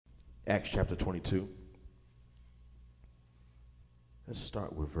Acts chapter 22. Let's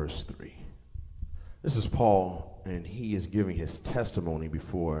start with verse 3. This is Paul, and he is giving his testimony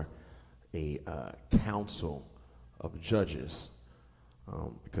before a council of judges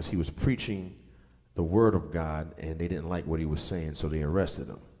because he was preaching the word of God, and they didn't like what he was saying, so they arrested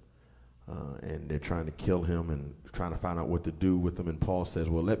him. And they're trying to kill him and trying to find out what to do with him. And Paul says,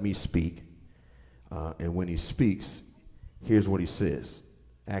 well, let me speak. And when he speaks, here's what he says.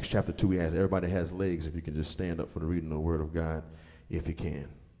 Acts chapter 2, he asks everybody that has legs, if you can just stand up for the reading of the word of God, if you can.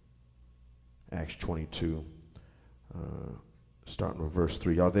 Acts 22, starting with verse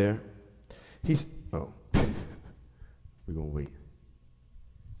 3. Y'all there? We're going to wait.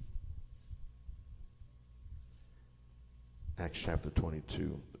 Acts chapter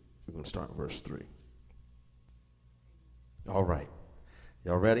 22. We're going to start verse 3. All right.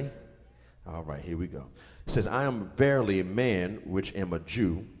 Y'all ready? All right, here we go. It says, I am verily a man which am a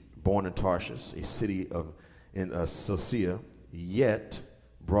Jew, born in Tarshish, a city in Cilicia, yet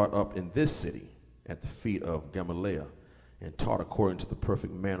brought up in this city at the feet of Gamaliel, and taught according to the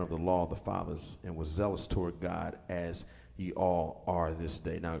perfect manner of the law of the fathers, and was zealous toward God as ye all are this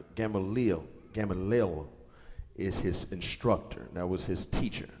day. Now, Gamaliel is his instructor. That was his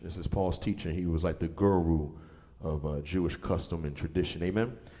teacher. This is Paul's teacher. He was like the guru of Jewish custom and tradition.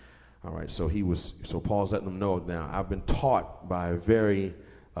 Amen? All right, so Paul's letting them know now, I've been taught by a very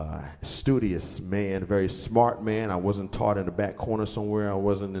studious man, very smart man. I wasn't taught in the back corner somewhere. I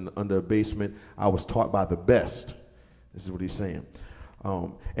wasn't under a basement. I was taught by the best. This is what he's saying.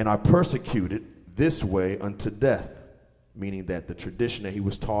 And I persecuted this way unto death, meaning that the tradition that he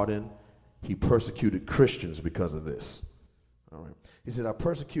was taught in, he persecuted Christians because of this. All right. He said, I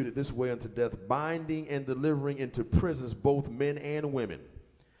persecuted this way unto death, binding and delivering into prisons both men and women,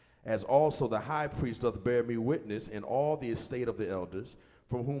 as also the high priest doth bear me witness, and all the estate of the elders,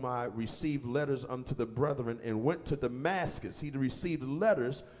 from whom I received letters unto the brethren, and went to Damascus. He received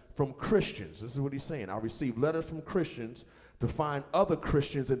letters from Christians. This is what he's saying. I received letters from Christians to find other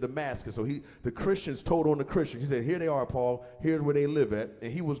Christians in Damascus. So the Christians told on the Christians. He said, here they are, Paul. Here's where they live at.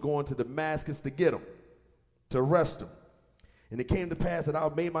 And he was going to Damascus to get them, to arrest them. And it came to pass that I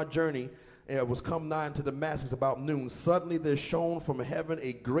made my journey, and it was come nigh unto Damascus about noon. Suddenly there shone from heaven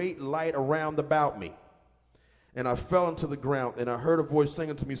a great light around about me. And I fell into the ground, and I heard a voice saying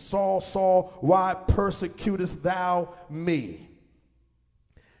unto me, Saul, Saul, why persecutest thou me?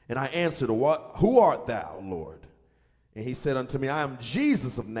 And I answered, who art thou, Lord? And he said unto me, I am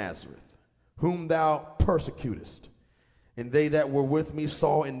Jesus of Nazareth, whom thou persecutest. And they that were with me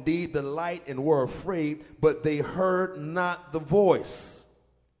saw indeed the light and were afraid, but they heard not the voice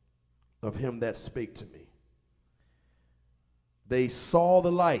of him that spake to me. They saw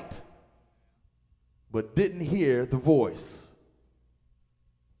the light, but didn't hear the voice.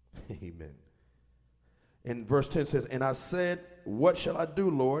 Amen. And verse 10 says, and I said, what shall I do,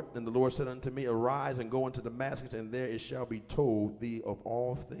 Lord? And the Lord said unto me, arise and go into Damascus, and there it shall be told thee of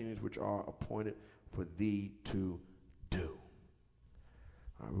all things which are appointed for thee to do.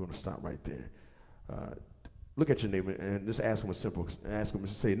 All right, we're going to stop right there. Look at your neighbor and just ask him a simple, ask him to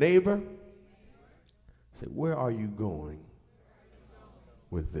say, neighbor, say, where are you going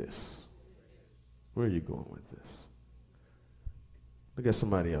with this? Where are you going with this? Look at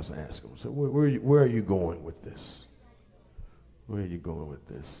somebody else and ask them. So where are you going with this? Where are you going with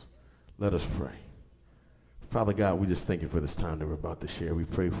this? Let us pray. Father God, we just thank you for this time that we're about to share. We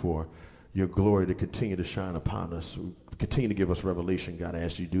pray for your glory to continue to shine upon us. Continue to give us revelation, God. I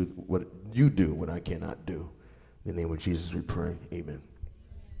ask you to do what I cannot do. In the name of Jesus we pray. Amen.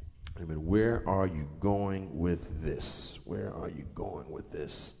 Amen. Where are you going with this? Where are you going with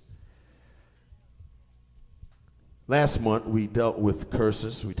this? Last month, we dealt with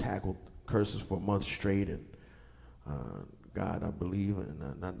curses. We tackled curses for a month straight. And God, I believe, and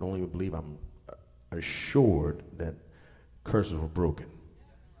I not only believe, I'm assured that curses were broken.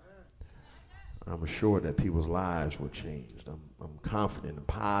 I'm assured that people's lives were changed. I'm confident and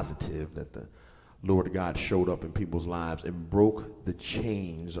positive that the Lord God showed up in people's lives and broke the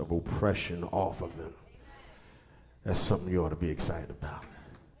chains of oppression off of them. That's something you ought to be excited about.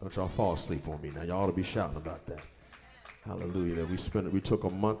 Don't y'all fall asleep on me now. Y'all ought to be shouting about that. Hallelujah. That we took a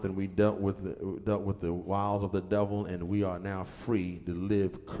month and we dealt with the wiles of the devil, and we are now free to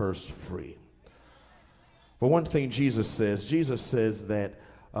live curse free. But one thing Jesus says that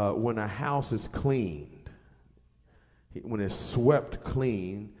when a house is cleaned, when it's swept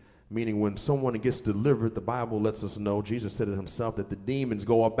clean, meaning when someone gets delivered, the Bible lets us know, Jesus said it himself, that the demons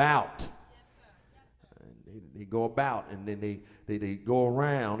go about. They go about, and then they go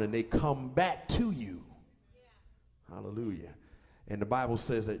around and they come back to you. Hallelujah. And the Bible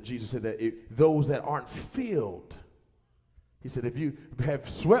says that Jesus said that those that aren't filled, he said, if you have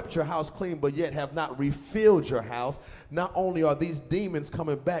swept your house clean but yet have not refilled your house, not only are these demons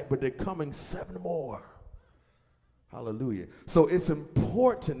coming back, but they're coming 7 more. Hallelujah. So it's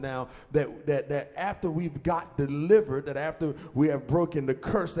important now that after we've got delivered, that after we have broken the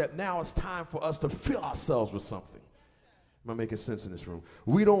curse, that now it's time for us to fill ourselves with something. Am I making sense in this room?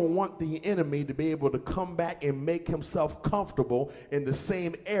 We don't want the enemy to be able to come back and make himself comfortable in the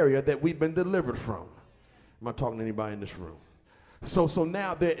same area that we've been delivered from. Am I talking to anybody in this room? So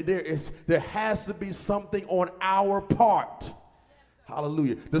now there has to be something on our part.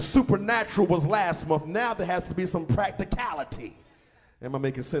 Hallelujah. The supernatural was last month. Now there has to be some practicality. Am I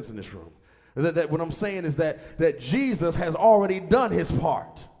making sense in this room? That what I'm saying is that Jesus has already done his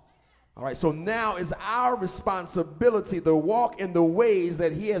part. All right, so now it's our responsibility to walk in the ways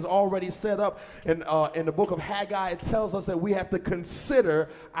that he has already set up. In the book of Haggai, it tells us that we have to consider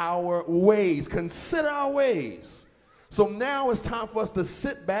our ways. Consider our ways. So now it's time for us to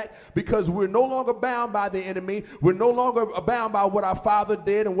sit back, because we're no longer bound by the enemy. We're no longer bound by what our father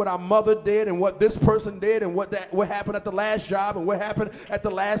did and what our mother did and what this person did and what happened at the last job and what happened at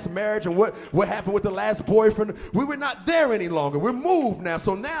the last marriage and what happened with the last boyfriend. We were not there any longer. We're moved now.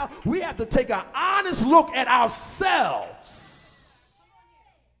 So now we have to take an honest look at ourselves.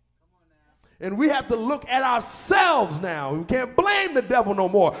 And we have to look at ourselves now. We can't blame the devil no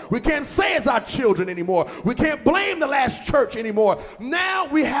more. We can't say it's our children anymore. We can't blame the last church anymore. Now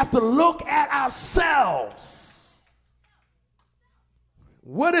we have to look at ourselves.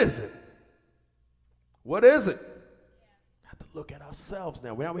 What is it? What is it? We have to look at ourselves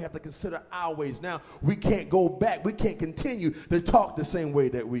now. Now we have to consider our ways. Now we can't go back. We can't continue to talk the same way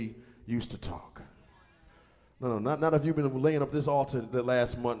that we used to talk. No, not if you've been laying up this altar the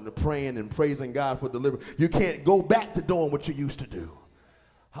last month and praying and praising God for deliverance. You can't go back to doing what you used to do.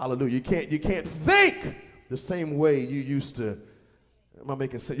 Hallelujah. You can't think the same way you used to. Am I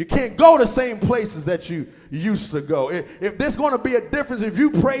making sense? You can't go the same places that you used to go. If there's going to be a difference, if you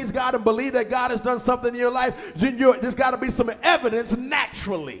praise God and believe that God has done something in your life, then there's got to be some evidence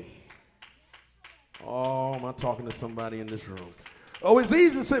naturally. Oh, am I talking to somebody in this room? Oh, it's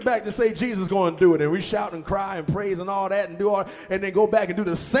easy to sit back and say Jesus is going to do it, and we shout and cry and praise and all that and do all, and then go back and do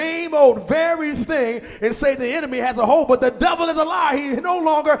the same old very thing and say the enemy has a hold, but the devil is a liar. He no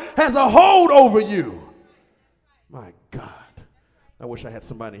longer has a hold over you. My God. I wish I had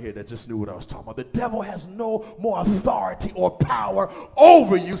somebody here that just knew what I was talking about. The devil has no more authority or power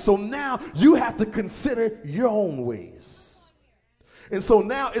over you, so now you have to consider your own ways. And so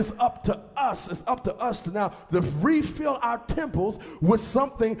now it's up to us. It's up to us to now to refill our temples with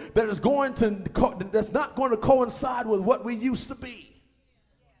something that is that's not going to coincide with what we used to be.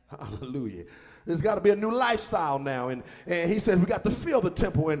 Hallelujah. There's got to be a new lifestyle now. And he says we got to fill the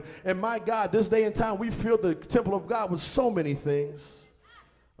temple. And my God, this day and time, we fill the temple of God with so many things.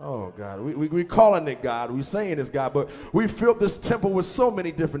 Oh, God, we calling it God. We saying it's God, but we filled this temple with so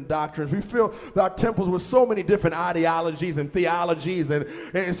many different doctrines. We fill our temples with so many different ideologies and theologies and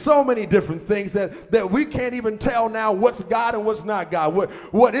so many different things that we can't even tell now what's God and what's not God.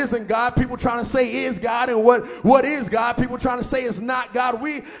 What isn't God, people trying to say is God, and what is God, people trying to say is not God.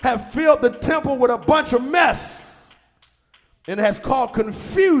 We have filled the temple with a bunch of mess. And it has caused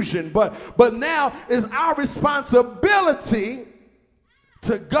confusion, but now it's our responsibility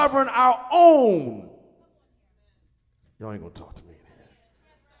to govern our own. Y'all ain't gonna talk to me.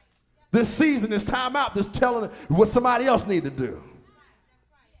 This season is time out. This telling what somebody else need to do.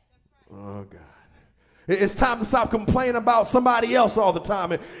 Oh God. It's time to stop complaining about somebody else all the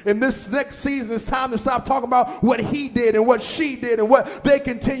time. And this next season, it's time to stop talking about what he did and what she did and what they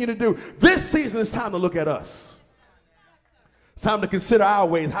continue to do. This season is time to look at us. It's time to consider our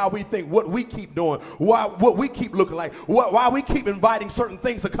ways, how we think, what we keep doing, what we keep looking like, why we keep inviting certain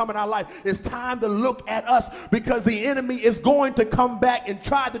things to come in our life. It's time to look at us, because the enemy is going to come back and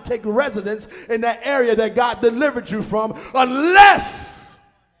try to take residence in that area that God delivered you from, unless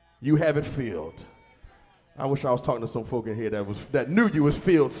you have it filled. I wish I was talking to some folk in here that knew you was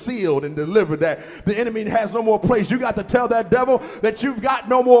filled, sealed, and delivered, that the enemy has no more place. You got to tell that devil that you've got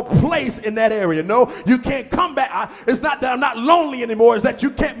no more place in that area. No, you can't come back. It's not that I'm not lonely anymore. It's that you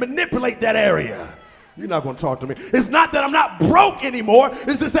can't manipulate that area. You're not going to talk to me. It's not that I'm not broke anymore.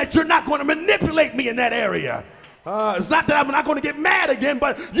 It's just that you're not going to manipulate me in that area. It's not that I'm not going to get mad again,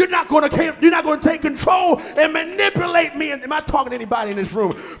 but you're not going to take control and manipulate me. Am I talking to anybody in this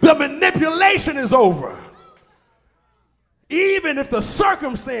room? The manipulation is over. Even if the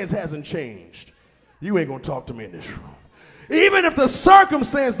circumstance hasn't changed, you ain't going to talk to me in this room. Even if the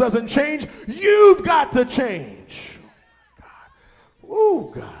circumstance doesn't change, you've got to change. God.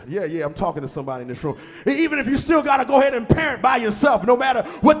 Oh, God. Yeah, I'm talking to somebody in this room. Even if you still got to go ahead and parent by yourself, no matter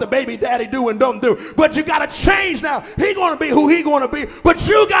what the baby daddy do and don't do. But you got to change now. He going to be who he going to be. But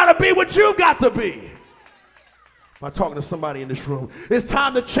you got to be what you got to be. I'm talking to somebody in this room. It's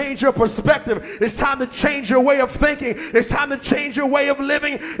time to change your perspective. It's time to change your way of thinking. It's time to change your way of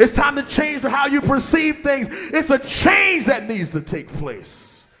living. It's time to change how you perceive things. It's a change that needs to take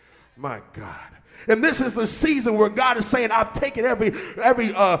place. My God. And this is the season where God is saying, I've taken all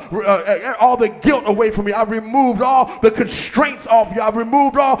the guilt away from you. I've removed all the constraints off you. I've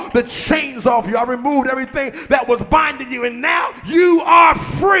removed all the chains off you. I've removed everything that was binding you. And now you are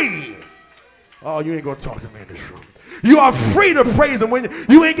free. Oh, you ain't going to talk to me in this room. You are free to praise him. When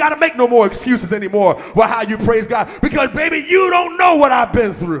you ain't got to make no more excuses anymore for how you praise God. Because, baby, you don't know what I've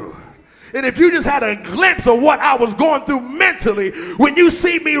been through. And if you just had a glimpse of what I was going through mentally, when you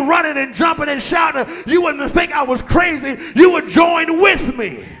see me running and jumping and shouting, you wouldn't think I was crazy. You would join with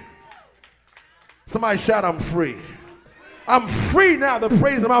me. Somebody shout, I'm free. I'm free now to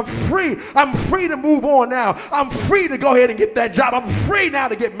praise him. I'm free. I'm free to move on now. I'm free to go ahead and get that job. I'm free now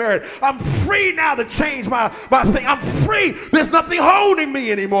to get married. I'm free now to change my thing. I'm free. There's nothing holding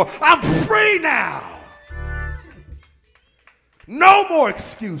me anymore. I'm free now. No more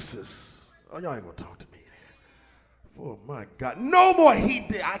excuses. Oh, y'all ain't going to talk to me. Oh, my God. No more he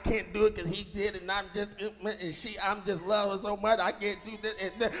did. I can't do it because he did and I'm just love her so much. I can't do this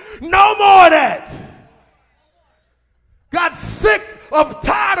and that. No more of that. Got sick of,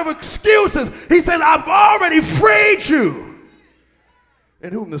 tired of excuses. He said, I've already freed you.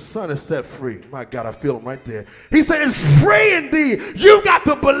 And whom the Son has set free. My God, I feel him right there. He said, it's free indeed. You got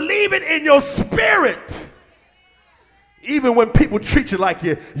to believe it in your spirit. Even when people treat you like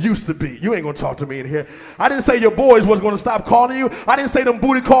you used to be. You ain't going to talk to me in here. I didn't say your boys was going to stop calling you. I didn't say them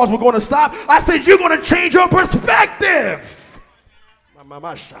booty calls were going to stop. I said you're going to change your perspective.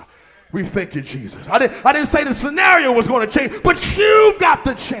 My shot. We thank you, Jesus. I didn't say the scenario was going to change, but you've got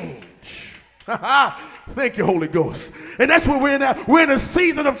to change. Thank you, Holy Ghost. And that's what we're in now. We're in a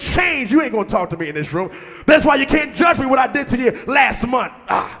season of change. You ain't going to talk to me in this room. That's why you can't judge me what I did to you last month.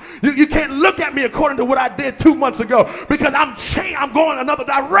 You can't look at me according to what I did 2 months ago because I'm going another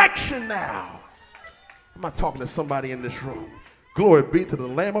direction now. I'm not talking to somebody in this room. Glory be to the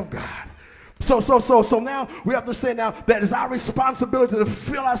Lamb of God. So now we have to say now that it's our responsibility to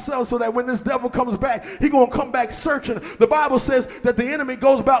fill ourselves so that when this devil comes back, he's going to come back searching. The Bible says that the enemy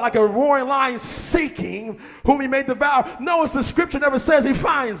goes about like a roaring lion seeking whom he may devour. Notice the scripture never says he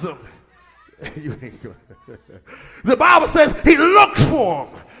finds them. The Bible says he looks for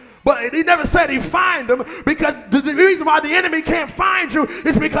them. But he never said he find them because the reason why the enemy can't find you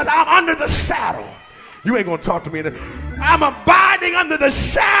is because I'm under the shadow. You ain't going to talk to me. I'm abiding under the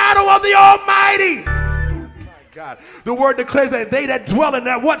shadow of the Almighty. My God. The word declares that they that dwell in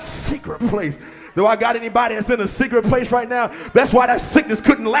that what secret place. Do I got anybody that's in a secret place right now? That's why that sickness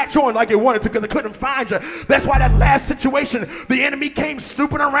couldn't latch on like it wanted to because it couldn't find you. That's why that last situation, the enemy came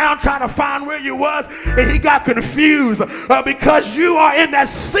snooping around trying to find where you was and he got confused because you are in that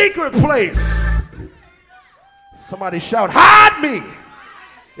secret place. Somebody shout, hide me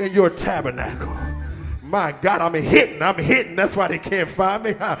in your tabernacle. My God, I'm hitting. That's why they can't find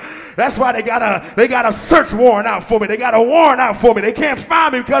me. That's why they got a search warrant out for me. They got a warrant out for me. They can't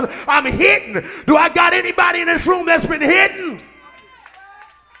find me because I'm hitting. Do I got anybody in this room that's been hitting?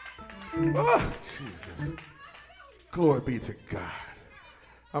 Oh, Jesus. Glory be to God.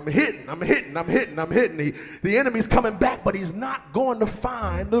 I'm hitting. The enemy's coming back, but he's not going to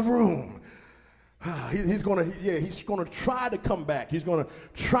find the room. He's going to try to come back. He's going to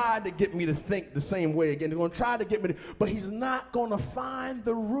try to get me to think the same way again. He's going to try to get me to, but he's not going to find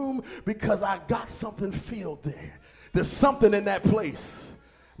the room because I got something filled there. There's something in that place.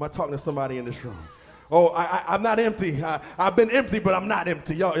 Am I talking to somebody in this room? Oh, I'm not empty. I've been empty, but I'm not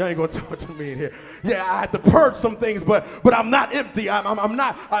empty. Y'all ain't going to talk to me in here. Yeah, I had to purge some things, but I'm not empty. I'm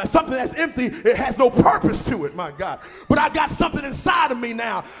not. Something that's empty, it has no purpose to it, my God. But I got something inside of me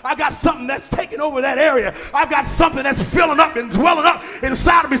now. I got something that's taking over that area. I've got something that's filling up and dwelling up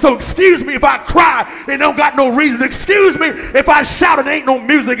inside of me. So excuse me if I cry and don't got no reason. Excuse me if I shout and ain't no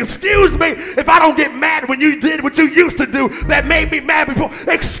music. Excuse me if I don't get mad when you did what you used to do that made me mad before.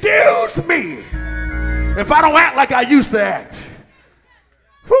 Excuse me if I don't act like I used to act.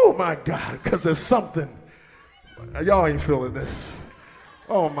 Oh my God, because there's something. Y'all ain't feeling this.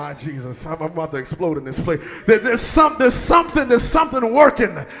 Oh my Jesus, I'm about to explode in this place. There's something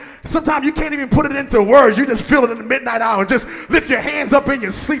working. Sometimes you can't even put it into words. You just feel it in the midnight hour and just lift your hands up in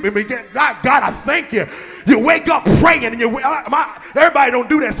your sleep and begin, God, I thank you. You wake up praying, and everybody don't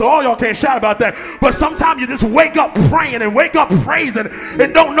do that, so all y'all can't shout about that. But sometimes you just wake up praying and wake up praising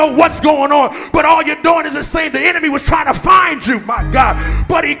and don't know what's going on. But all you're doing is just saying the enemy was trying to find you, my God.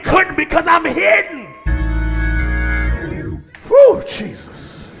 But he couldn't because I'm hidden. Whew,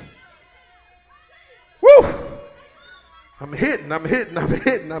 Jesus. Whew. I'm hidden.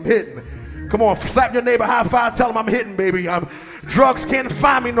 Come on, slap your neighbor, high five, tell him I'm hidden, baby. Drugs can't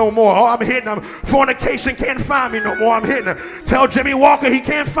find me no more. Oh, I'm hidden. Fornication can't find me no more. I'm hidden. Tell Jimmy Walker he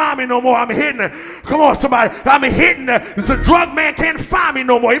can't find me no more. I'm hidden. Come on, somebody. I'm hidden. The drug man can't find me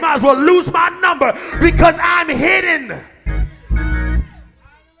no more. He might as well lose my number because I'm hidden.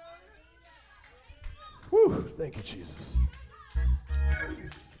 Whew, thank you, Jesus.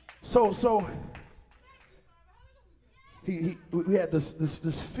 So we had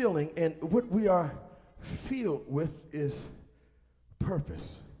this feeling, and what we are filled with is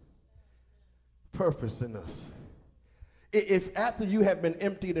purpose. Purpose in us. If after you have been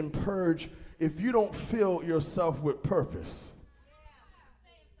emptied and purged, if you don't fill yourself with purpose,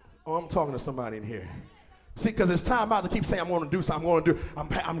 oh, I'm talking to somebody in here. See, because it's time out to keep saying I'm going to do something,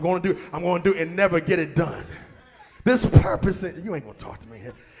 I'm going to do, and never get it done. This purpose, you ain't going to talk to me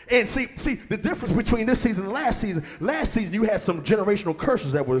here. And see, the difference between this season and last season you had some generational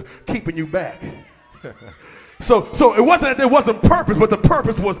curses that were keeping you back. So it wasn't that there wasn't purpose, but the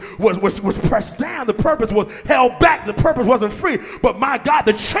purpose was pressed down. The purpose was held back. The purpose wasn't free. But my God,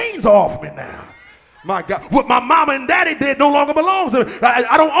 the chains are off me now. My God, what my mama and daddy did no longer belongs to me.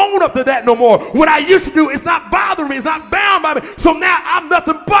 I don't own up to that no more. What I used to do is not bothering me. It's not bound by me. So now I'm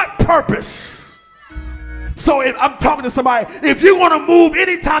nothing but purpose. So if I'm talking to somebody, if you want to move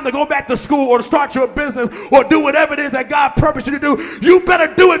anytime to go back to school or to start your business or do whatever it is that God purposed you to do, you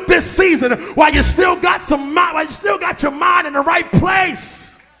better do it this season while you still got your mind in the right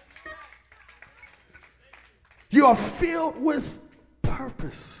place. You are filled with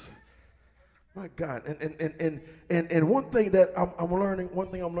purpose. My God. And one thing that I'm learning,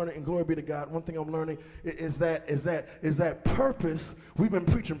 and glory be to God, one thing I'm learning is that purpose. We've been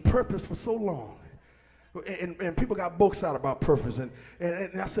preaching purpose for so long. And people got books out about purpose, and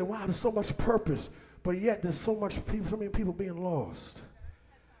I said, wow, there's so much purpose, but yet there's so many people being lost.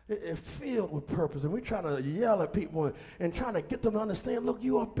 It's filled with purpose, and we're trying to yell at people and trying to get them to understand, look,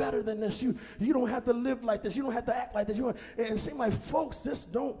 you are better than this. You don't have to live like this. You don't have to act like this. And it seems like folks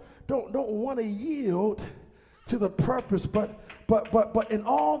just don't want to yield to the purpose, but in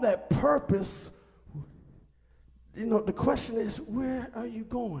all that purpose, the question is, where are you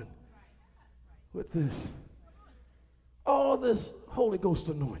going with this? All this Holy Ghost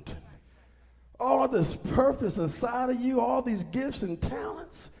anointing, all this purpose inside of you, all these gifts and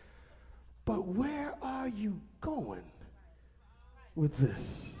talents, but where are you going with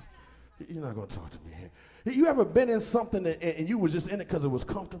this? You're not going to talk to me here. You ever been in something and you were just in it because it was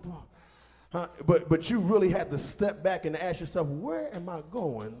comfortable? But you really had to step back and ask yourself, where am I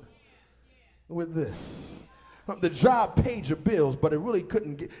going with this? The job paid your bills, but it really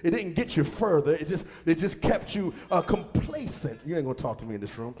didn't get you further. It just kept you complacent. You ain't gonna talk to me in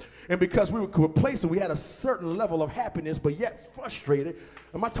this room. And because we were complacent, we had a certain level of happiness, but yet frustrated.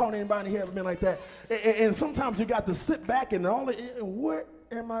 Am I talking to anybody here ever been like that? And sometimes you got to sit back and where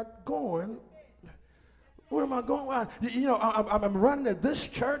am I going? Where am I going? I'm running at this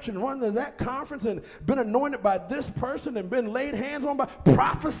church and running to that conference and been anointed by this person and been laid hands on by,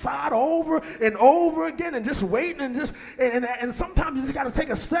 prophesied over and over again and just waiting and sometimes you just got to take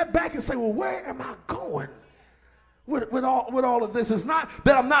a step back and say, well, where am I going with all of this? It's not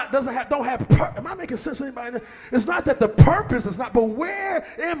that don't have purpose. Am I making sense to anybody? It's not that the purpose is not, but where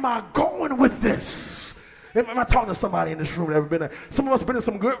am I going with this? Am I talking to somebody in this room that ever been there? Some of us have been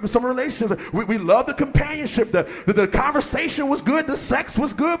in some relationships. We love the companionship. The conversation was good. The sex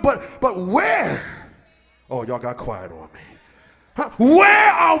was good. But where? Oh, y'all got quiet on me.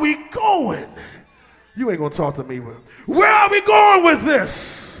 Where are we going? You ain't going to talk to me. Where are we going with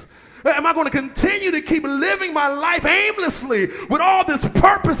this? Am I going to continue to keep living my life aimlessly with all this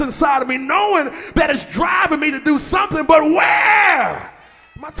purpose inside of me, knowing that it's driving me to do something, but where?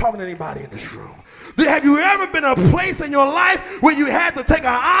 Am I talking to anybody in this room? Have you ever been in a place in your life where you had to take an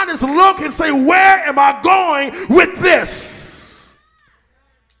honest look and say, where am I going with this?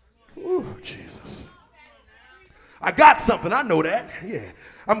 Ooh, Jesus. I got something. I know that. Yeah.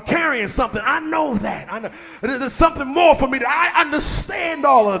 I'm carrying something. I know that. I know there's something more for me. I understand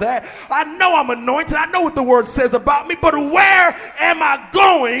all of that. I know I'm anointed. I know what the word says about me. But where am I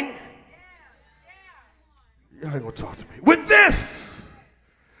going? Y'all ain't gonna talk to me with this.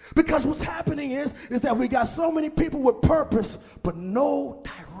 Because what's happening is that we got so many people with purpose, but no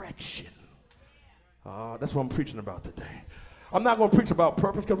direction. That's what I'm preaching about today. I'm not going to preach about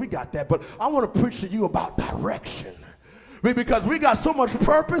purpose because we got that, but I want to preach to you about direction. Because we got so much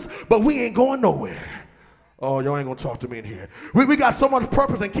purpose, but we ain't going nowhere. Oh, y'all ain't going to talk to me in here. We got so much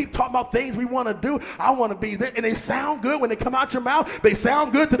purpose and keep talking about things we want to do. I want to be there. And they sound good when they come out your mouth. They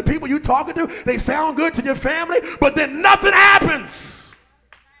sound good to the people you're talking to. They sound good to your family. But then nothing happens.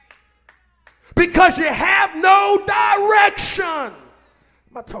 Because you have no direction.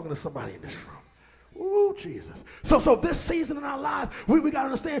 I'm not talking to somebody in this room. Ooh, Jesus. So this season in our lives, we got to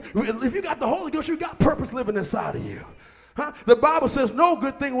understand, if you got the Holy Ghost, you got purpose living inside of you. Huh? The Bible says no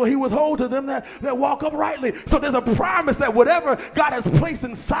good thing will he withhold to them that walk uprightly. So there's a promise that whatever God has placed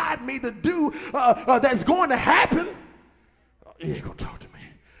inside me to do that's going to happen. You ain't going to talk to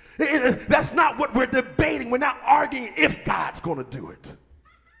me. That's not what we're debating. We're not arguing if God's going to do it.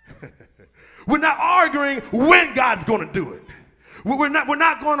 We're not arguing when God's going to do it. We're not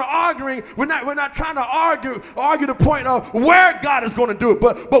going to arguing. We're not trying to argue the point of where God is going to do it.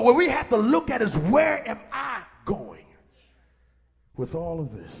 But what we have to look at is where am I going with all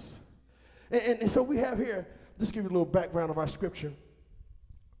of this? And so we have here, just give you a little background of our scripture.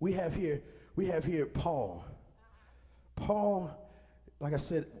 We have here Paul. Paul, like I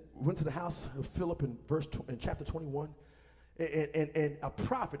said, went to the house of Philip in chapter 21, and a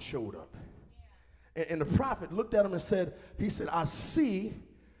prophet showed up. And the prophet looked at him and said, I see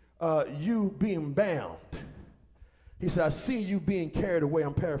you being bound. He said, I see you being carried away,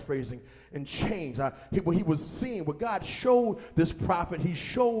 I'm paraphrasing, and changed. What he was seeing, what God showed this prophet, he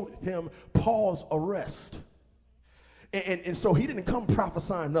showed him Paul's arrest. And so he didn't come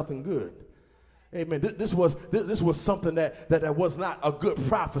prophesying nothing good. Amen. This was something that was not a good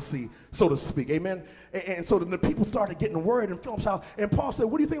prophecy, so to speak. Amen. And so the people started getting worried in Philip's house. And Paul said,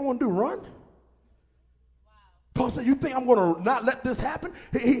 what do you think I want to do, run? Paul said, you think I'm going to not let this happen?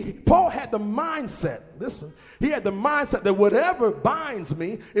 Paul had the mindset, listen, he had the mindset that whatever binds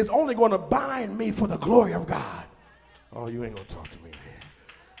me is only going to bind me for the glory of God. Oh, you ain't going to talk to me, man.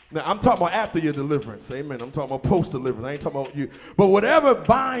 Now, I'm talking about after your deliverance, amen. I'm talking about post-deliverance. I ain't talking about you. But whatever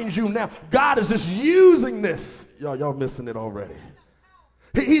binds you now, God is just using this. Y'all missing it already.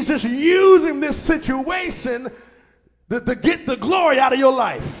 He's just using this situation to get the glory out of your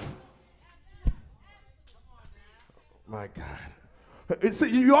life. My God. See,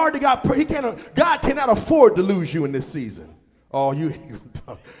 you already got, God cannot afford to lose you in this season. Oh, you ain't gonna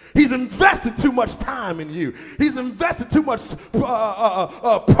talk. He's invested too much time in you. He's invested too much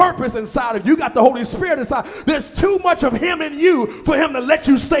purpose inside of you. You got the Holy Spirit inside. There's too much of him in you for him to let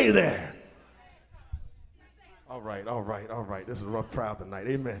you stay there. All right. This is a rough crowd tonight.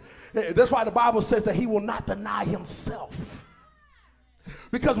 Amen. That's why the Bible says that he will not deny himself.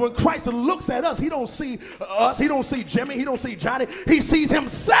 Because when Christ looks at us, he don't see us, he don't see Jimmy, he don't see Johnny, he sees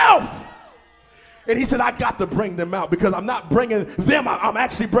himself. And he said, I got to bring them out because I'm not bringing them out, I'm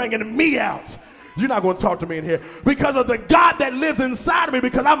actually bringing me out. You're not going to talk to me in here. Because of the God that lives inside of me,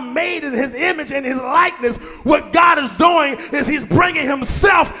 because I'm made in his image and his likeness, what God is doing is he's bringing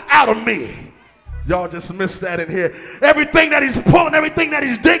himself out of me. Y'all just missed that in here. Everything that he's pulling, everything that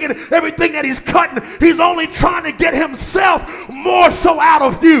he's digging, everything that he's cutting, he's only trying to get himself more so out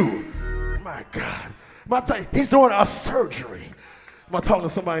of you. My God. I'm about to tell you, he's doing a surgery. I'm not talking to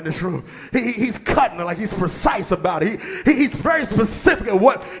somebody in this room. He's cutting it, like he's precise about it. He's very specific at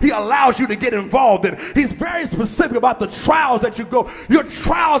what he allows you to get involved in. He's very specific about the trials that you go. Your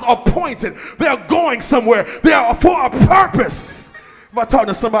trials are pointed. They're going somewhere. They're for a purpose. I'm talking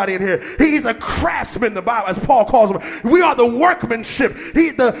to somebody in here. He's a craftsman, the Bible, as Paul calls him. We are the workmanship.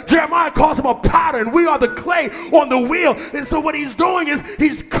 Jeremiah calls him a potter, and we are the clay on the wheel. And so what he's doing is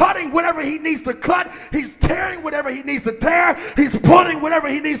he's cutting whatever he needs to cut. He's tearing whatever he needs to tear. He's pulling whatever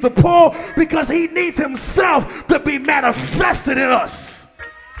he needs to pull because he needs himself to be manifested in us.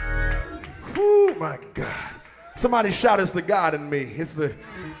 Oh, my God. Somebody shout, it's the God in me. It's the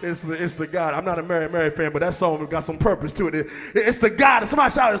God. I'm not a Mary fan, but that song got some purpose to it. It's the God.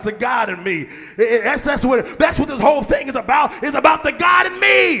 Somebody shout, it's the God in me. That's what this whole thing is about. It's about the God in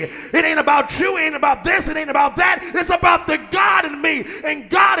me. It ain't about you. It ain't about this. It ain't about that. It's about the God in me. And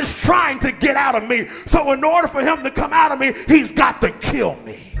God is trying to get out of me. So in order for him to come out of me, he's got to kill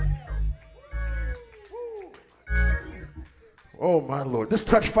me. Oh, my Lord. Just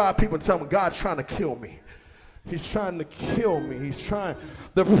touch 5 people and tell them God's trying to kill me. He's trying to kill me.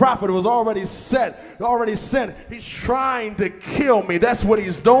 The prophet was already sent. He's trying to kill me. That's what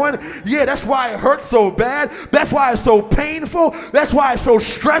he's doing. Yeah, that's why it hurts so bad. That's why it's so painful. That's why it's so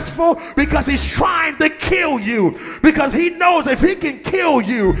stressful, because he's trying to kill you. Because he knows if he can kill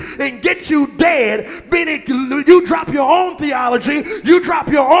you and get you dead, meaning you drop your own theology, you drop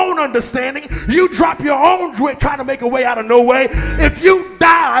your own understanding, you drop your own trying to make a way out of no way. If you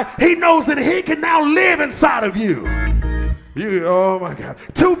die, he knows that he can now live inside of you. Oh my God.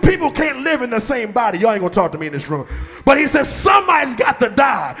 Two people can't live in the same body. Y'all ain't gonna talk to me in this room. But he says somebody's got to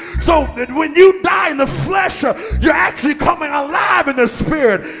die. So when you die in the flesh, you're actually coming alive in the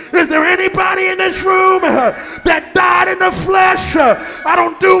spirit. Is there anybody in this room that died in the flesh? I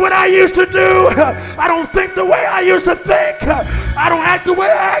don't do what I used to do. I don't think the way I used to think. I don't act the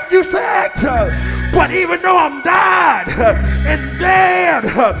way I used to act. But even though I'm died and dead,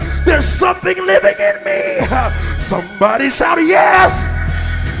 there's something living in me. Somebody shout yes.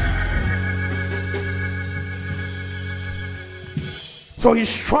 So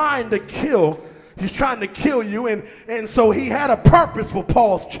he's trying to kill you, and so he had a purpose for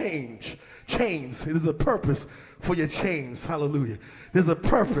Paul's chains. There's a purpose for your chains. Hallelujah. There's a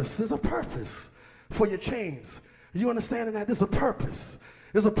purpose for your chains. You understanding that? There's a purpose.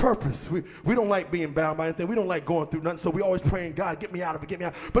 There's a purpose. We don't like being bound by anything. We don't like going through nothing, so we always praying, God, get me out of it, get me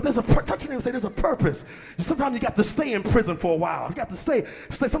out. But there's a touch your name and say, there's a purpose. Sometimes you got to stay in prison for a while. You got to stay.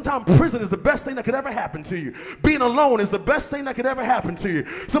 Sometimes prison is the best thing that could ever happen to you. Being alone is the best thing that could ever happen to you.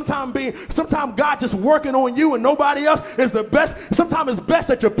 Sometimes God just working on you and nobody else is the best. Sometimes it's best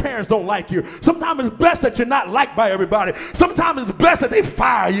that your parents don't like you. Sometimes it's best that you're not liked by everybody. Sometimes it's best that they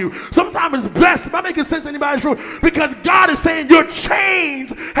fire you. Sometimes it's best. Am I making sense to anybody's room? Because God is saying your chains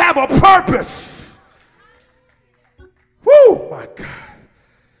have a purpose. Woo, my God.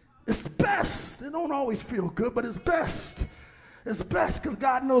 It's best. It don't always feel good, but it's best. It's best because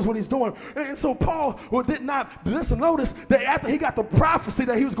God knows what he's doing. And so Paul did not, notice that after he got the prophecy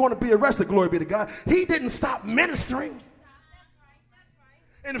that he was going to be arrested, glory be to God, he didn't stop ministering.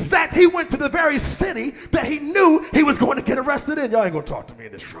 In fact, he went to the very city that he knew he was going to get arrested in. Y'all ain't going to talk to me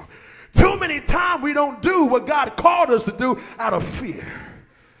in this room. Too many times we don't do what God called us to do out of fear.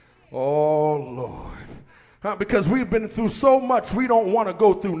 Oh, Lord. Because we've been through so much, we don't want to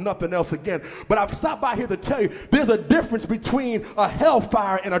go through nothing else again. But I've stopped by here to tell you, there's a difference between a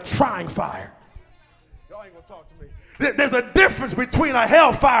hellfire and a trying fire. Y'all ain't going to talk to me. There's a difference between a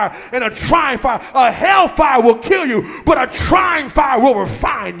hellfire and a trying fire. A hellfire will kill you, but a trying fire will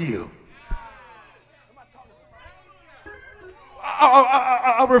refine you.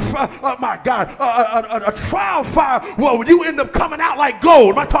 My God, a trial fire, well, you end up coming out like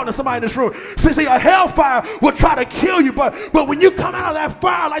gold. Am I talking to somebody in this room? See, a hellfire will try to kill you, but when you come out of that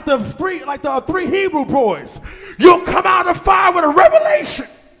fire like the three Hebrew boys, you'll come out of the fire with a revelation.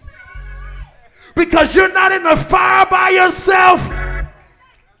 Because you're not in the fire by yourself.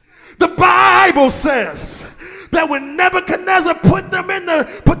 The Bible says that when Nebuchadnezzar put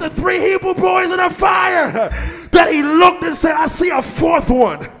the three Hebrew boys in a fire, that he looked and said, I see a fourth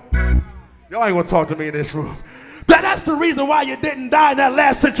one. Y'all ain't gonna talk to me in this room. That's the reason why you didn't die in that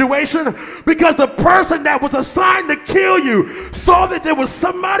last situation, because the person that was assigned to kill you saw that there was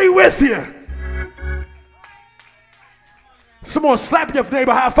somebody with you. Someone slap your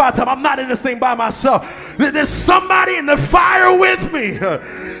neighbor high five time. I'm not in this thing by myself. There's somebody in the fire with me.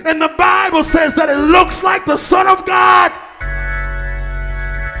 And the Bible says that it looks like the Son of God.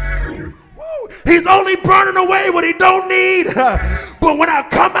 Woo. He's only burning away what he don't need. But when I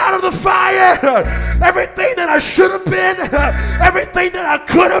come out of the fire, everything that I should have been, everything that I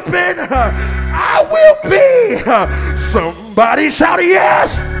could have been, I will be. Somebody shout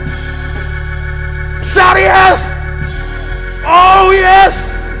yes. Shout yes. Oh,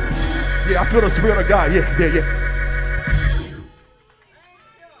 yes. Yeah, I feel the Spirit of God. Yeah.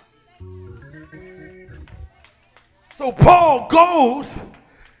 So Paul goes,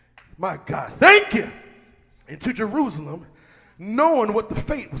 my God, thank you, into Jerusalem, knowing what the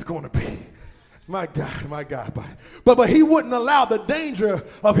fate was going to be. My God. But he wouldn't allow the danger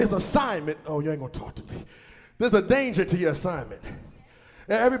of his assignment. Oh, you ain't going to talk to me. There's a danger to your assignment.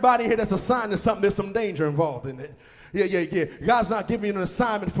 Everybody here that's assigned to something, there's some danger involved in it. Yeah. God's not giving you an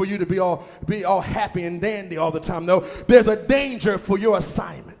assignment for you to be all happy and dandy all the time. No, there's a danger for your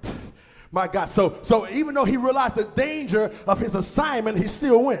assignment. My God. So even though he realized the danger of his assignment, he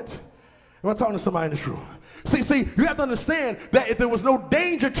still went. Am I talking to somebody in this room? See, you have to understand that if there was no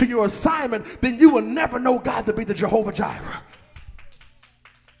danger to your assignment, then you will never know God to be the Jehovah Jireh.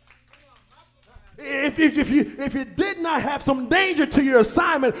 If you did not have some danger to your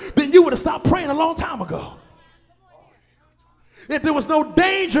assignment, then you would have stopped praying a long time ago. If there was no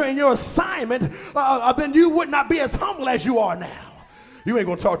danger in your assignment, then you would not be as humble as you are now. You ain't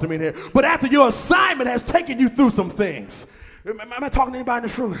going to talk to me in here. But after your assignment has taken you through some things, am I talking to anybody in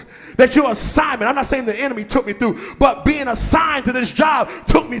this room? That your assignment, I'm not saying the enemy took me through, but being assigned to this job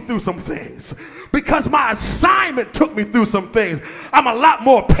took me through some things. Because my assignment took me through some things, I'm a lot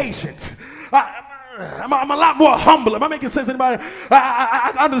more patient. I'm a lot more humble. Am I making sense to anybody?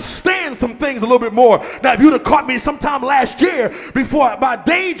 I understand some things a little bit more. Now, if you'd have caught me sometime last year before my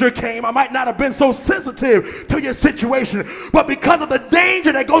danger came, I might not have been so sensitive to your situation. But because of the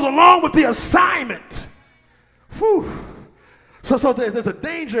danger that goes along with the assignment, whew. So there's a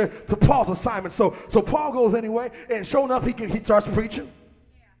danger to Paul's assignment. So Paul goes anyway, and sure enough, he starts preaching.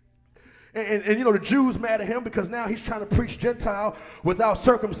 And you know, the Jews mad at him because now he's trying to preach Gentile without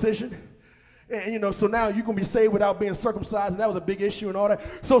circumcision. And, you know, so now you can be saved without being circumcised, and that was a big issue and all that.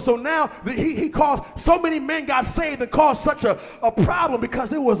 So now he caused, so many men got saved and caused such a problem because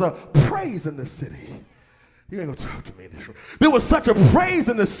there was a praise in the city. You ain't gonna talk to me in this room. There was such a praise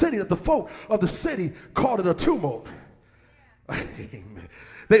in the city that the folk of the city called it a tumult. Amen.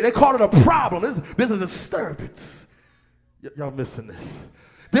 They called it a problem. This is a disturbance. Y'all missing this.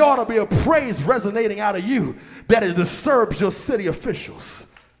 There ought to be a praise resonating out of you that it disturbs your city officials.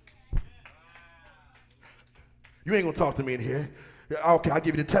 You ain't gonna talk to me in here. Okay, I'll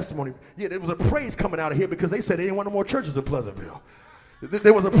give you the testimony. Yeah, there was a praise coming out of here because they said they didn't want no more churches in Pleasantville.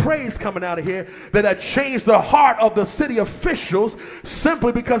 There was a praise coming out of here that changed the heart of the city officials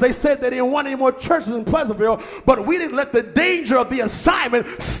simply because they said they didn't want any more churches in Pleasantville, but we didn't let the danger of the assignment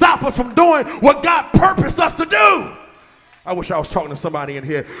stop us from doing what God purposed us to do. I wish I was talking to somebody in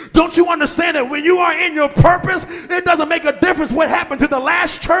here. Don't you understand that when you are in your purpose, it doesn't make a difference what happened to the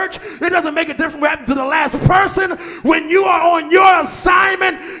last church. It doesn't make a difference what happened to the last person. When you are on your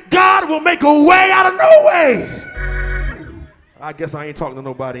assignment, God will make a way out of no way. I guess I ain't talking to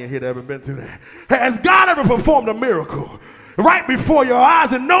nobody in here that ever been through that. Has God ever performed a miracle right before your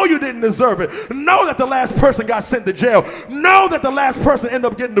eyes and know you didn't deserve it? Know that the last person got sent to jail. Know that the last person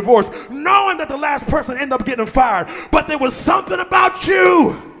ended up getting divorced. Knowing that the last person ended up getting fired. But there was something about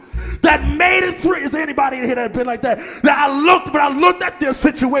you that made it through. Is there anybody in here that had been like that? That I looked at this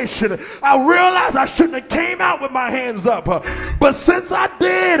situation, I realized I shouldn't have came out with my hands up. But since I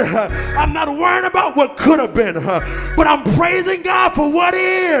did, I'm not worrying about what could have been. But I'm praising God for what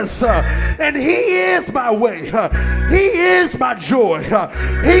is. And He is my way. He is my joy.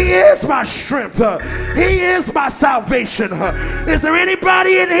 He is my strength. He is my salvation. Is there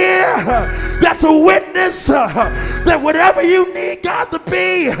anybody in here that's a witness that whatever you need God to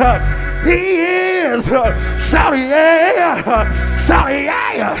be, He is. Shout yeah, shout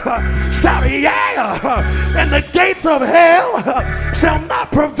yeah, shout yeah. And the gates of hell shall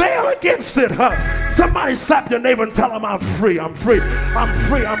not prevail against it. Somebody slap your neighbor and tell him I'm free, I'm free, I'm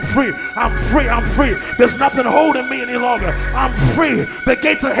free, I'm free, I'm free, I'm free. There's nothing holding me any longer. I'm free. The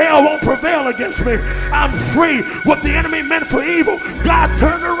gates of hell won't prevail against me. I'm free. What the enemy meant for evil, God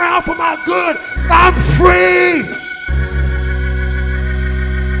turned around for my good. I'm free.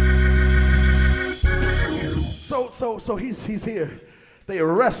 So he's here. They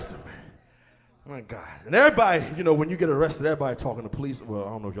arrest him. Oh my God. And everybody, you know, when you get arrested, everybody talking to police. Well, I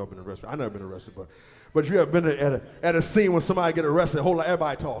don't know if y'all been arrested. I've never been arrested, but you have been at a scene when somebody get arrested, a whole lot,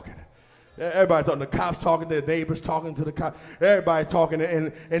 everybody talking. Everybody talking. The cops talking, their neighbors talking to the cops. Everybody talking.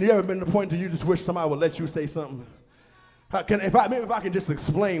 And you ever been to the point that you just wish somebody would let you say something? If I can just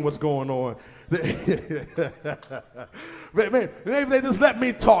explain what's going on. Man, maybe they just let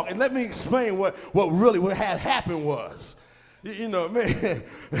me talk and let me explain what had happened was. You know, man.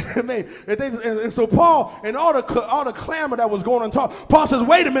 And so Paul, and all the clamor that was going on, Paul says,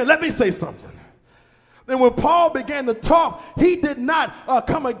 wait a minute, let me say something. And when Paul began to talk, he did not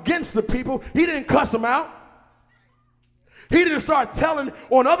come against the people. He didn't cuss them out. He didn't start telling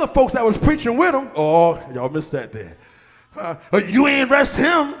on other folks that was preaching with him. Oh, y'all missed that there. You ain't arrest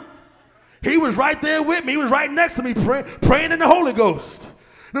him. He was right there with me. He was right next to me praying in the Holy Ghost.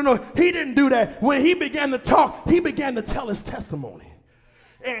 No, he didn't do that. When he began to talk, he began to tell his testimony.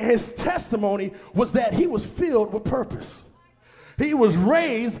 And his testimony was that he was filled with purpose. He was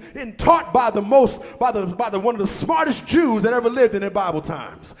raised and taught by one of the smartest Jews that ever lived in their Bible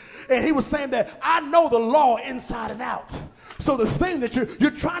times. And he was saying that I know the law inside and out. So the thing that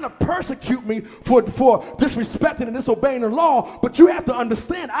you're trying to persecute me for disrespecting and disobeying the law, but you have to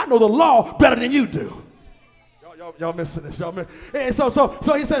understand I know the law better than you do. Y'all missing this, y'all. And so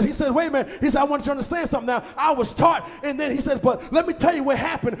he said, wait a minute. He said, I want you to understand something now. I was taught, and then he said, but let me tell you what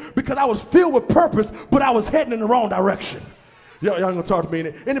happened, because I was filled with purpose, but I was heading in the wrong direction. Y'all gonna talk to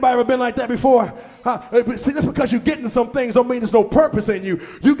me. Anybody ever been like that before? See, just because you're getting some things don't mean there's no purpose in you.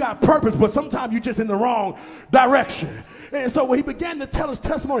 You got purpose, but sometimes you're just in the wrong direction. And so when he began to tell his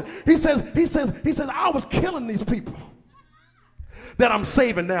testimony, he says, I was killing these people that I'm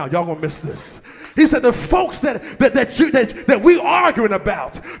saving now. Y'all gonna miss this. He said, the folks that we arguing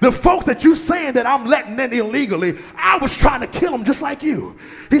about, the folks that you saying that I'm letting in illegally, I was trying to kill them just like you.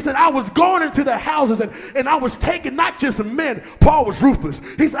 He said, I was going into their houses and I was taking not just men. Paul was ruthless.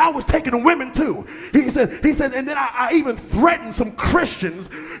 He said, I was taking women too. He said, and then I even threatened some Christians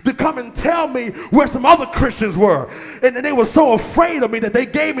to come and tell me where some other Christians were. And they were so afraid of me that they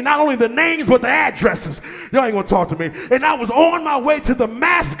gave me not only the names but the addresses. Y'all ain't gonna talk to me. And I was on my way to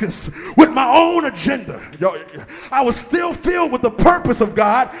Damascus with my own agenda. I was still filled with the purpose of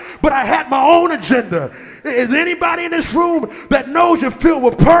God, but I had my own agenda. Is anybody in this room that knows you're filled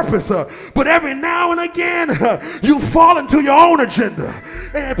with purpose, but every now and again you fall into your own agenda?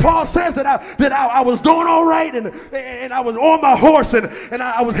 And Paul says that I was doing all right, and I was on my horse, and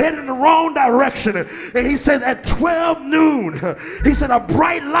I was heading in the wrong direction. And he says at 12 noon, he said a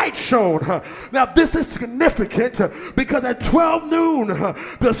bright light shone. Now this is significant because at 12 noon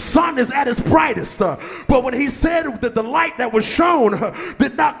the sun is at its brightest. But when he said that the light that was shown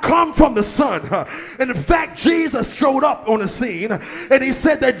did not come from the sun, and in fact Jesus showed up on the scene, and he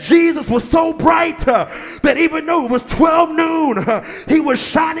said that Jesus was so bright that even though it was 12 noon, he was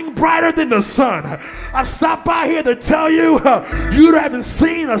shining brighter than the sun. I've stopped by here to tell you, you haven't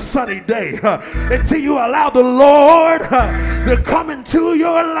seen a sunny day until you allow the Lord to come into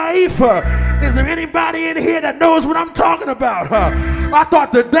your life. Is there anybody in here that knows what I'm talking about? I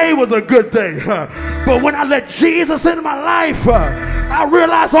thought the day was a good day, but when I let Jesus into my life, I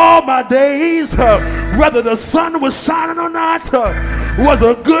realized all my days, whether the sun was shining or not, was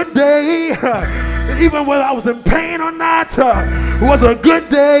a good day. Even whether I was in pain or not, was a good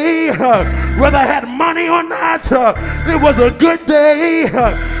day. Whether I had money or not, it was a good day.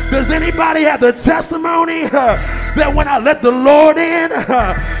 Does anybody have the testimony that when I let the Lord in,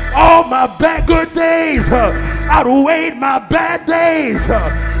 all my bad good days outweighed my bad days?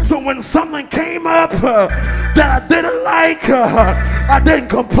 So when something came up that I didn't like, I didn't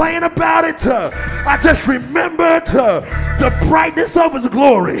complain about it. I just remembered the brightness of his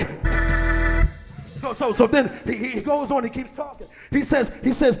glory. So then he goes on, he keeps talking. He says,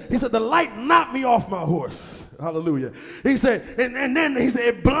 the light knocked me off my horse. Hallelujah. He said, and then he said,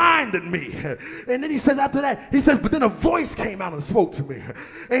 it blinded me. And then he says after that, he says, but then a voice came out and spoke to me.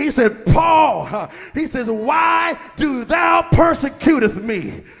 And he said, Paul, he says, why do thou persecutest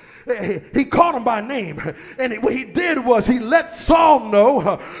me? He called him by name, and what he did was he let Saul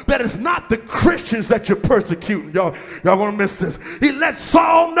know that it's not the Christians that you're persecuting. Y'all gonna miss this. He let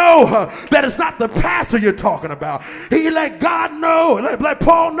Saul know that it's not the pastor you're talking about. He let God know, let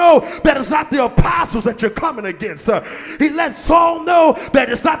Paul know that it's not the apostles that you're coming against. He let Saul know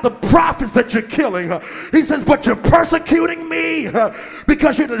that it's not the prophets that you're killing. He says, but you're persecuting me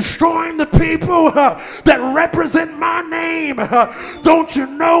because you're destroying the people that represent my name. Don't you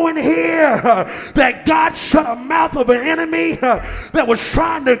know in here that God shut a mouth of an enemy that was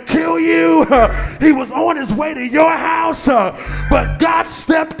trying to kill you? He was on his way to your house, but God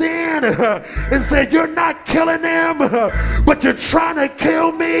stepped in and said, you're not killing him, but you're trying to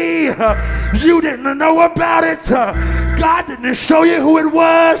kill me. You didn't know about it. God didn't show you who it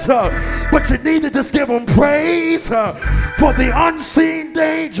was, but you need to just give him praise for the unseen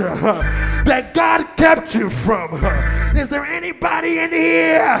danger that God kept you from. Is there anybody in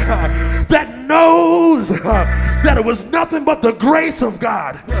here that knows that it was nothing but the grace of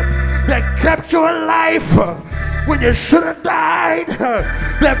God that kept your life when you should have died,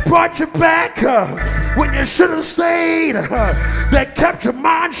 that brought you back when you should have stayed, that kept your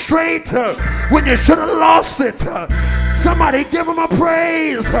mind straight when you should have lost it? Somebody give him a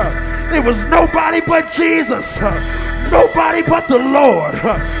praise. It was nobody but Jesus, nobody but the Lord,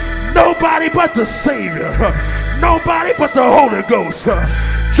 nobody but the Savior, nobody but the Holy Ghost.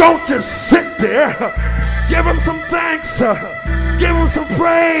 Don't just sit there. Give him some thanks. Give him some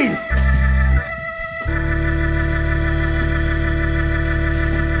praise.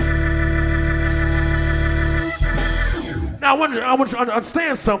 Now I want you to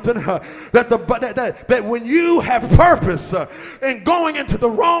understand something, that when you have purpose and going into the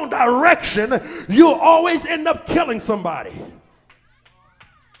wrong direction, you'll always end up killing somebody.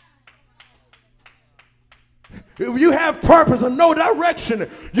 If you have purpose and no direction,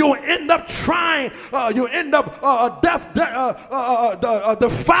 you'll end up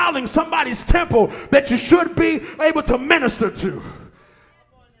defiling somebody's temple that you should be able to minister to.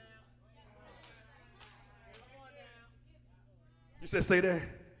 said stay there?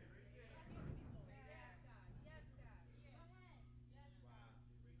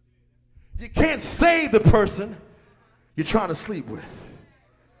 You can't save the person you're trying to sleep with.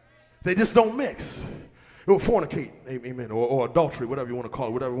 They just don't mix. Or fornicate, amen, or adultery, whatever you want to call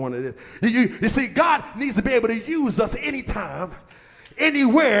it, whatever one it is. You see, God needs to be able to use us anytime,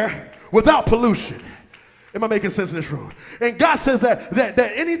 anywhere, without pollution. Am I making sense in this room? And God says that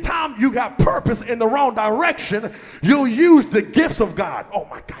anytime you got purpose in the wrong direction, you'll use the gifts of God. Oh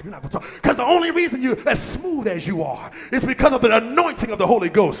my God, you're not going to talk. Because the only reason you're as smooth as you are is because of the anointing of the Holy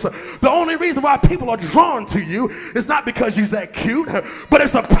Ghost. The only reason why people are drawn to you is not because you're that cute, but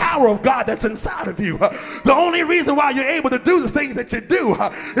it's the power of God that's inside of you. The only reason why you're able to do the things that you do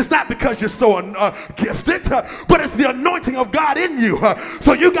is not because you're so gifted, but it's the anointing of God in you.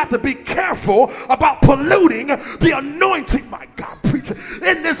 So you got to be careful about polluting the anointing, my God, preacher,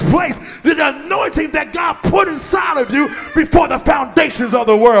 in this place, the anointing that God put inside of you before the foundations of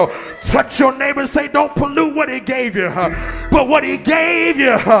the world. Touch your neighbor and say, don't pollute what he gave you, but what he gave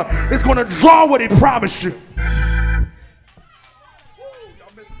you is going to draw what he promised you.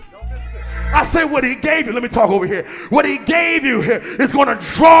 I say what he gave you. Let me talk over here. What he gave you is going to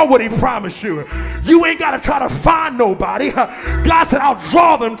draw what he promised you. You ain't got to try to find nobody. God said, I'll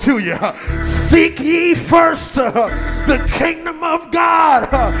draw them to you. Seek ye first the kingdom of God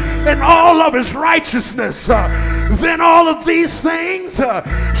and all of his righteousness. Then all of these things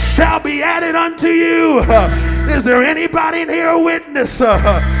shall be added unto you. Is there anybody in here a witness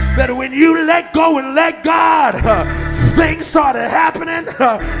that when you let go and let God, things started happening?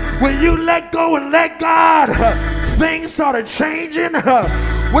 When you let go and let God, things started changing.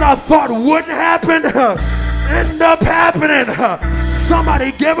 What I thought wouldn't happen ended up happening.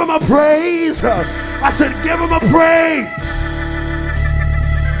 Somebody give him a praise. I said give him a praise.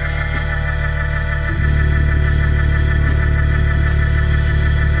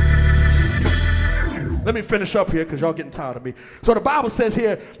 Let me finish up here because y'all getting tired of me. So the Bible says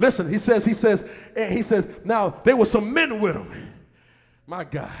here, listen, he says, now there were some men with him. My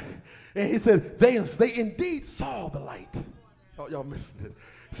God. And he said, they indeed saw the light. Oh, y'all missing it.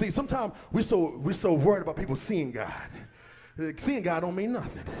 See, sometimes we're so worried about people seeing God. Seeing God don't mean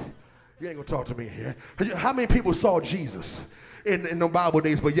nothing. You ain't gonna talk to me here. How many people saw Jesus in the Bible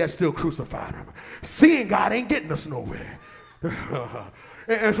days, but yet still crucified him? Seeing God ain't getting us nowhere.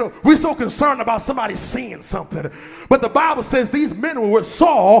 And so we're so concerned about somebody seeing something. But the Bible says these men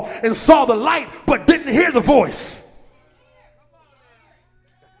saw the light, but didn't hear the voice.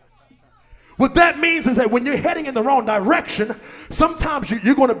 What that means is that when you're heading in the wrong direction, sometimes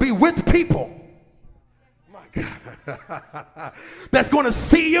you're going to be with people, my God, that's going to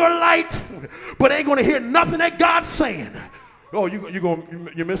see your light, but ain't going to hear nothing that God's saying. Oh,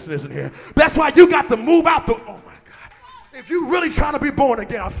 you're missing this in here. That's why you got to move out the... Oh, my God. If you're really trying to be born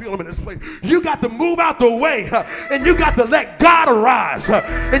again, I feel him in this place. You got to move out the way, and you got to let God arise,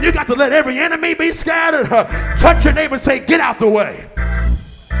 and you got to let every enemy be scattered. Touch your neighbor and say, get out the way.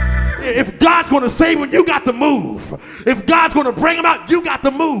 If God's going to save him, you got to move. If God's going to bring him out, you got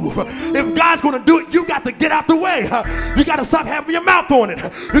to move. If God's going to do it, you got to get out the way. You got to stop having your mouth on it.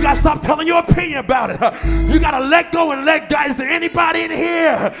 You got to stop telling your opinion about it. You got to let go and let God. Is there anybody in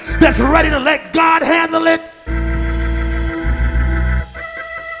here that's ready to let God handle it?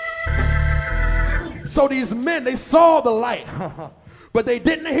 So these men, they saw the light. But they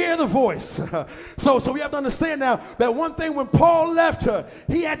didn't hear the voice. So we have to understand now that one thing, when Paul left her,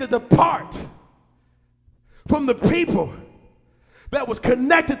 he had to depart from the people that was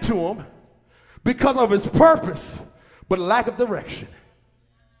connected to him because of his purpose, but lack of direction.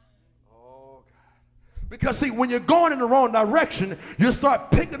 Oh, God. Because see, when you're going in the wrong direction, you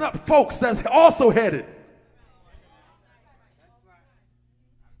start picking up folks that's also headed,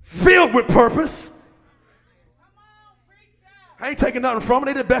 filled with purpose. I ain't taking nothing from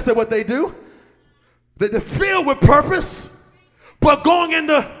them. They the best at what they do. They're filled with purpose, but going in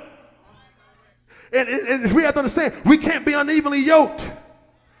the... And we have to understand, we can't be unevenly yoked.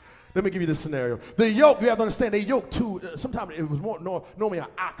 Let me give you this scenario. The yoke, you have to understand, they yoked two. Sometimes it was normally an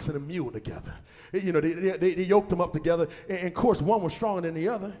ox and a mule together. They yoked them up together. And of course, one was stronger than the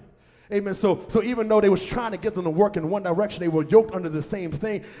other. Amen. So even though they was trying to get them to work in one direction, they were yoked under the same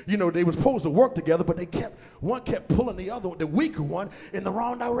thing. They were supposed to work together, but one kept pulling the other, the weaker one, in the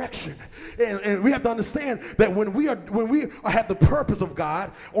wrong direction. And we have to understand that when we have the purpose of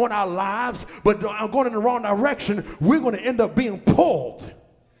God on our lives, but going in the wrong direction, we're going to end up being pulled.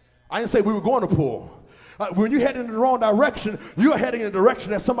 I didn't say we were going to pull. When you're heading in the wrong direction, you're heading in the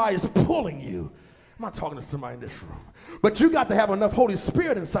direction that somebody is pulling you. I'm not talking to somebody in this room. But you got to have enough Holy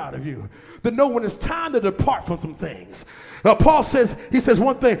Spirit inside of you to know when it's time to depart from some things. Paul says, he says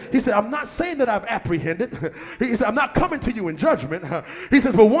one thing. He said, I'm not saying that I've apprehended. He said, I'm not coming to you in judgment. He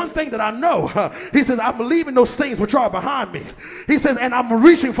says, but one thing that I know, he says, I'm leaving those things which are behind me. He says, and I'm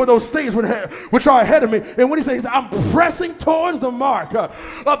reaching for those things which are ahead of me. And what he says, I'm pressing towards the mark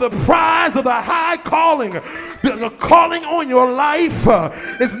of the prize of the high calling. The calling on your life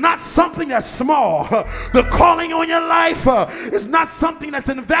is not something that's small. The calling on your life is not something that's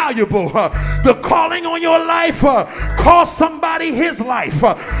invaluable. The calling on your life costs somebody his life.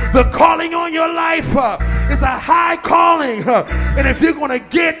 The calling on your life is a high calling. And if you're going to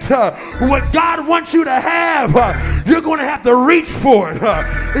get what God wants you to have, you're going to have to reach for it.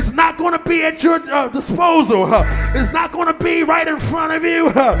 It's not going to be at your disposal. It's not going to be right in front of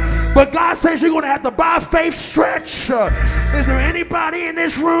you. But God says you're going to have to, by faith, stretch. Is there anybody in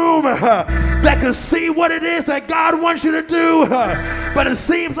this room that can see what it is that God wants you to do, but it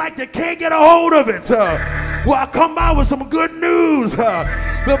seems like you can't get a hold of it? Well, I come by with some good news.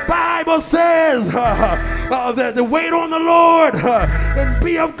 The Bible says that to wait on the Lord and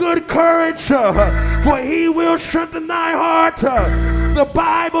be of good courage, for he will strengthen thy heart. The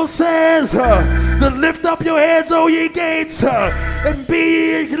Bible says to lift up your heads, O ye gates, and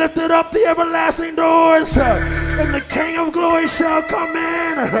be ye lifted up the everlasting doors, and the King of glory shall come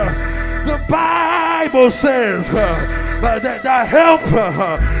in. The Bible says that the help,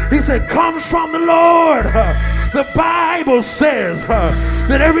 he said, comes from the Lord. The Bible says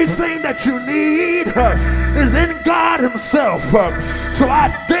that everything that you need is in God himself. So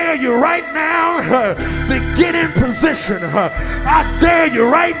I dare you right now to get in position. I dare you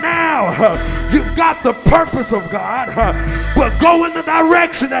right now. You've got the purpose of God, but go in the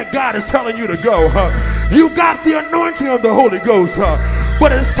direction that God is telling you to go. You got the anointing of the Holy Ghost,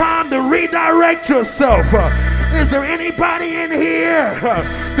 but it's time to redirect yourself. Is there anybody in here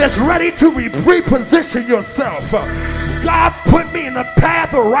that's ready to reposition yourself? God put me in the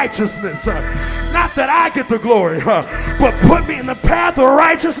path of righteousness. Not that I get the glory, but put me in the path of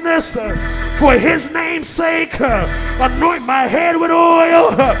righteousness for his name's sake. Anoint my head with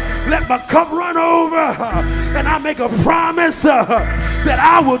oil. Let my cup run over. And I make a promise that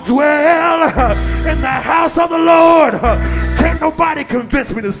I will dwell in the house of the Lord. Can't nobody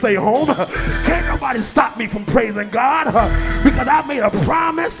convince me to stay home. Can't nobody stop me from praising God, because I made a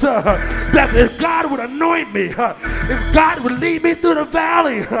promise that if God would anoint me, if God would lead me through the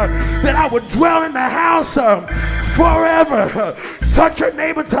valley, that I would dwell in the house forever. Touch your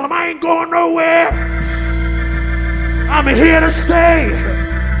neighbor, tell him I ain't going nowhere. I'm here to stay.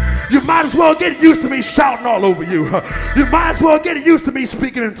 You might as well get used to me shouting all over you. You might as well get used to me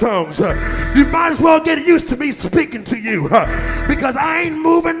speaking in tongues. You might as well get used to me speaking to you, because I ain't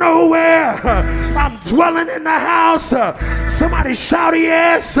moving nowhere. I'm dwelling in the house. Somebody shout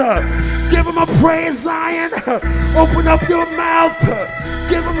yes. Give him a praise, Zion. Open up your mouth.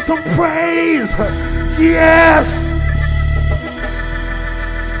 Give him some praise. Yes.